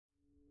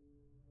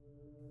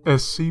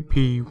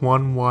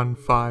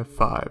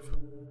SCP-1155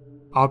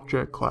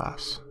 Object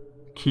Class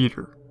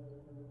Keter.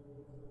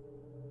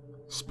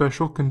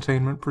 Special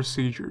Containment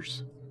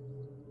Procedures.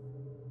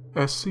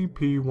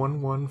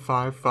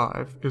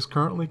 SCP-1155 is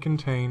currently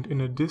contained in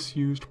a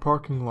disused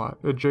parking lot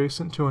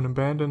adjacent to an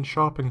abandoned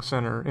shopping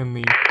center in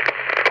the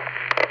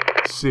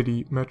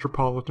city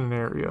metropolitan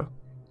area.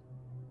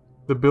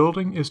 The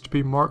building is to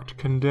be marked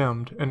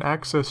condemned, and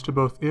access to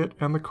both it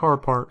and the car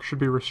park should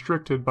be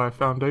restricted by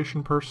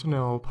Foundation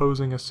personnel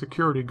posing as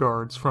security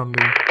guards from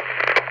the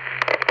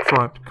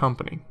front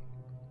company.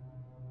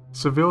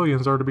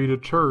 Civilians are to be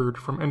deterred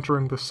from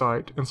entering the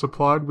site and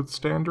supplied with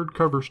standard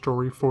cover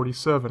story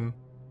 47,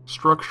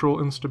 structural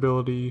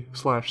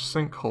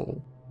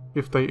instability/sinkhole,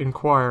 if they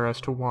inquire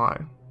as to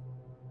why.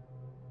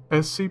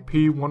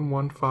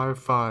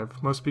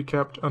 SCP-1155 must be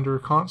kept under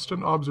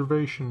constant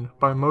observation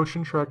by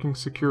motion tracking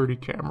security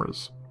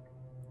cameras.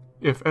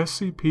 If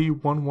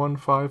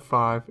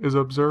SCP-1155 is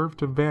observed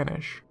to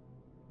vanish,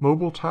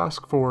 Mobile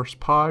Task Force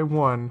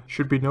Pi-1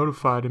 should be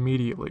notified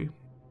immediately.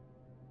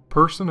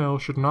 Personnel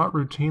should not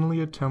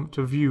routinely attempt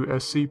to view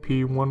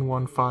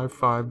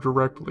SCP-1155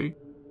 directly.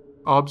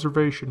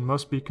 Observation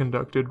must be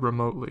conducted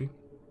remotely.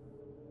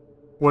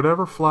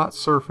 Whatever flat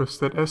surface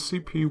that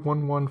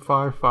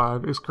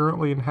SCP-1155 is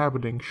currently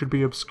inhabiting should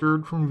be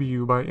obscured from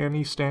view by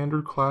any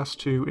standard Class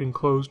II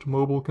enclosed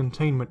mobile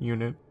containment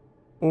unit,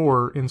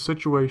 or, in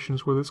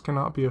situations where this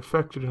cannot be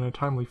effected in a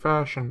timely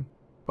fashion,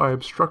 by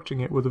obstructing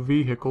it with a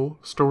vehicle,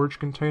 storage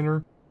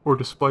container, or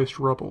displaced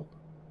rubble,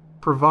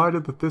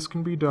 provided that this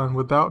can be done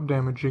without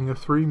damaging a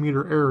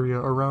 3-meter area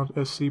around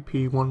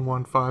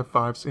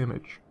SCP-1155's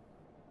image.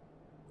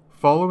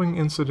 Following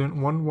Incident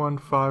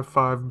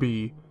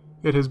 1155-B,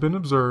 it has been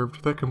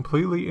observed that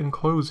completely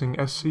enclosing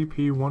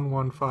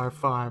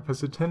SCP-1155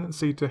 has a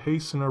tendency to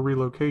hasten a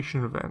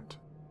relocation event.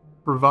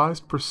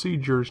 Revised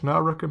procedures now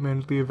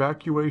recommend the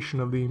evacuation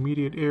of the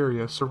immediate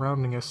area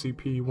surrounding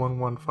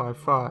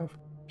SCP-1155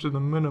 to the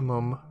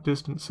minimum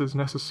distances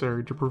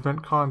necessary to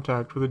prevent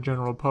contact with the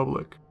general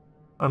public,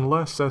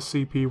 unless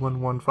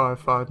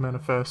SCP-1155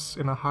 manifests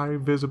in a high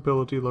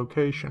visibility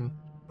location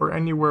or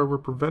anywhere where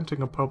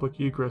preventing a public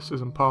egress is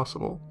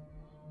impossible.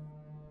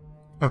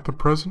 At the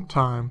present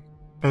time,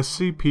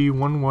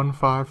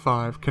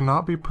 SCP-1155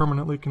 cannot be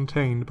permanently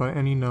contained by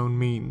any known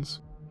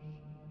means.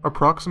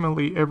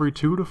 Approximately every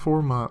 2 to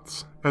 4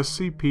 months,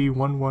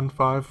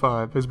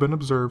 SCP-1155 has been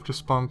observed to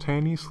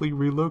spontaneously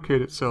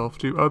relocate itself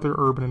to other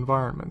urban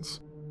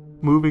environments,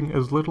 moving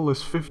as little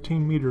as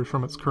 15 meters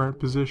from its current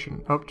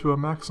position up to a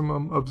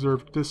maximum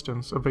observed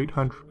distance of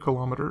 800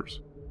 kilometers.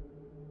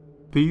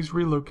 These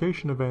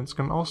relocation events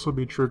can also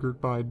be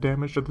triggered by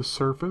damage to the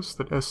surface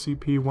that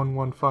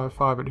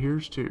SCP-1155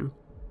 adheres to,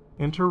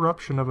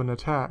 interruption of an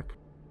attack,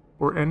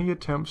 or any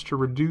attempts to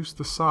reduce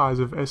the size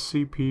of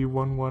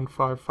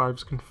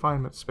SCP-1155's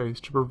confinement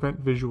space to prevent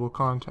visual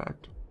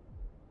contact.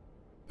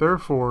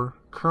 Therefore,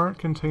 current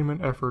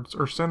containment efforts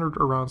are centered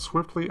around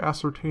swiftly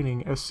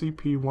ascertaining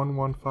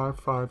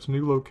SCP-1155's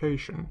new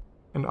location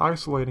and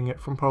isolating it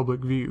from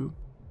public view.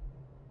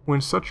 When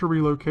such a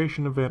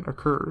relocation event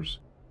occurs,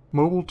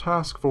 Mobile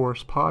Task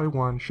Force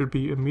Pi-1 should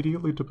be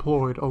immediately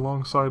deployed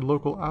alongside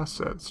local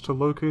assets to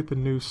locate the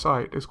new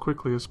site as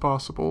quickly as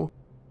possible,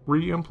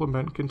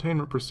 re-implement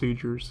containment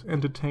procedures,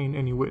 and detain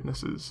any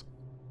witnesses.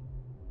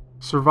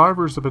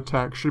 Survivors of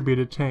attacks should be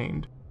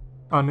detained.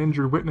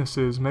 Uninjured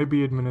witnesses may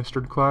be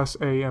administered Class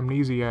A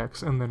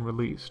amnesiacs and then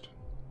released.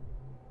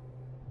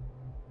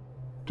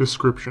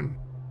 Description: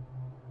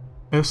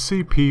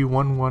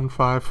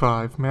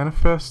 SCP-1155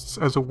 manifests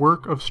as a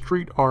work of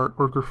street art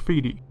or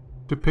graffiti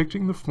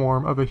depicting the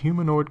form of a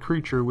humanoid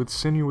creature with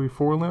sinewy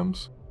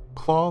forelimbs,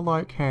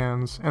 claw-like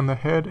hands, and the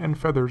head and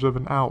feathers of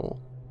an owl.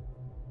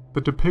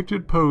 The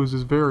depicted pose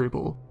is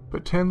variable,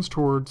 but tends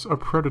towards a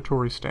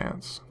predatory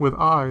stance, with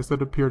eyes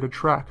that appear to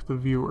track the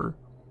viewer.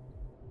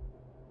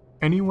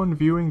 Anyone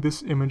viewing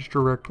this image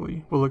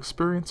directly will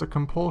experience a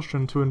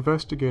compulsion to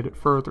investigate it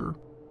further.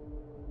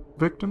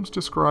 Victims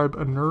describe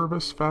a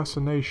nervous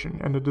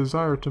fascination and a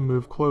desire to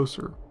move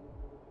closer.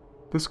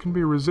 This can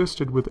be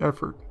resisted with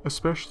effort,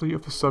 especially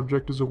if the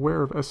subject is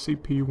aware of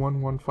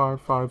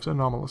SCP-1155's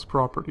anomalous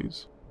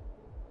properties.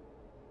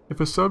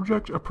 If a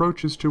subject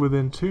approaches to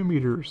within 2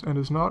 meters and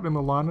is not in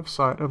the line of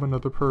sight of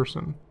another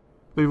person,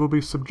 they will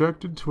be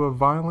subjected to a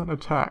violent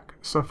attack,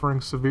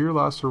 suffering severe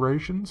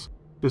lacerations,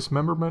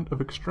 dismemberment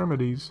of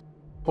extremities,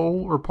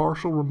 whole or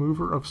partial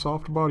removal of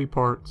soft body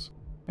parts,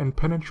 and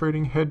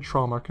penetrating head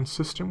trauma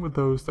consistent with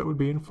those that would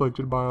be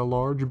inflicted by a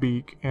large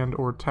beak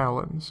and/or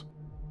talons.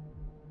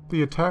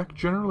 The attack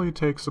generally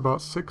takes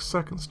about 6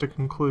 seconds to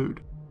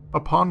conclude,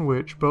 upon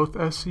which both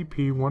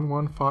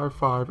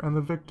SCP-1155 and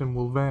the victim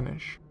will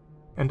vanish,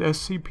 and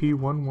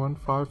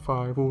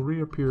SCP-1155 will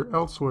reappear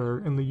elsewhere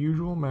in the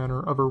usual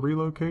manner of a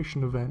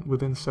relocation event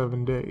within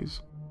 7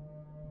 days.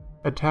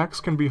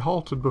 Attacks can be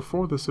halted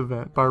before this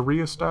event by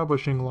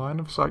re-establishing line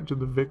of sight to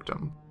the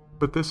victim,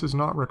 but this is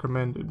not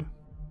recommended.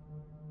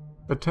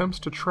 Attempts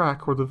to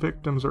track where the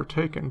victims are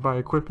taken by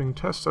equipping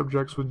test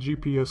subjects with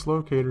GPS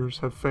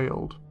locators have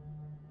failed.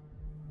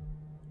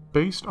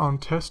 Based on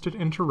tested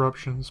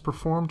interruptions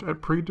performed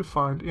at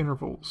predefined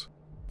intervals,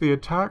 the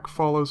attack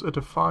follows a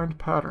defined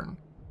pattern.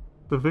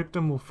 The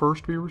victim will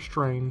first be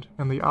restrained,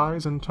 and the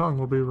eyes and tongue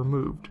will be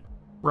removed,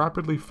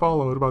 rapidly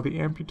followed by the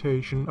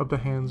amputation of the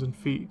hands and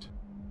feet.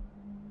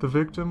 The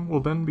victim will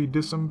then be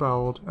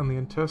disemboweled and the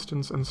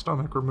intestines and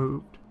stomach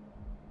removed.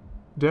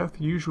 Death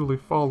usually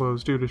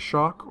follows due to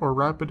shock or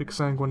rapid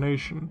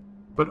exsanguination,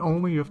 but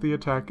only if the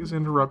attack is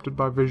interrupted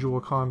by visual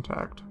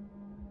contact.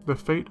 The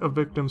fate of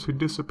victims who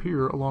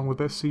disappear along with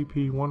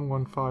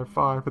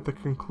SCP-1155 at the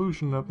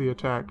conclusion of the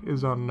attack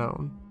is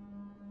unknown.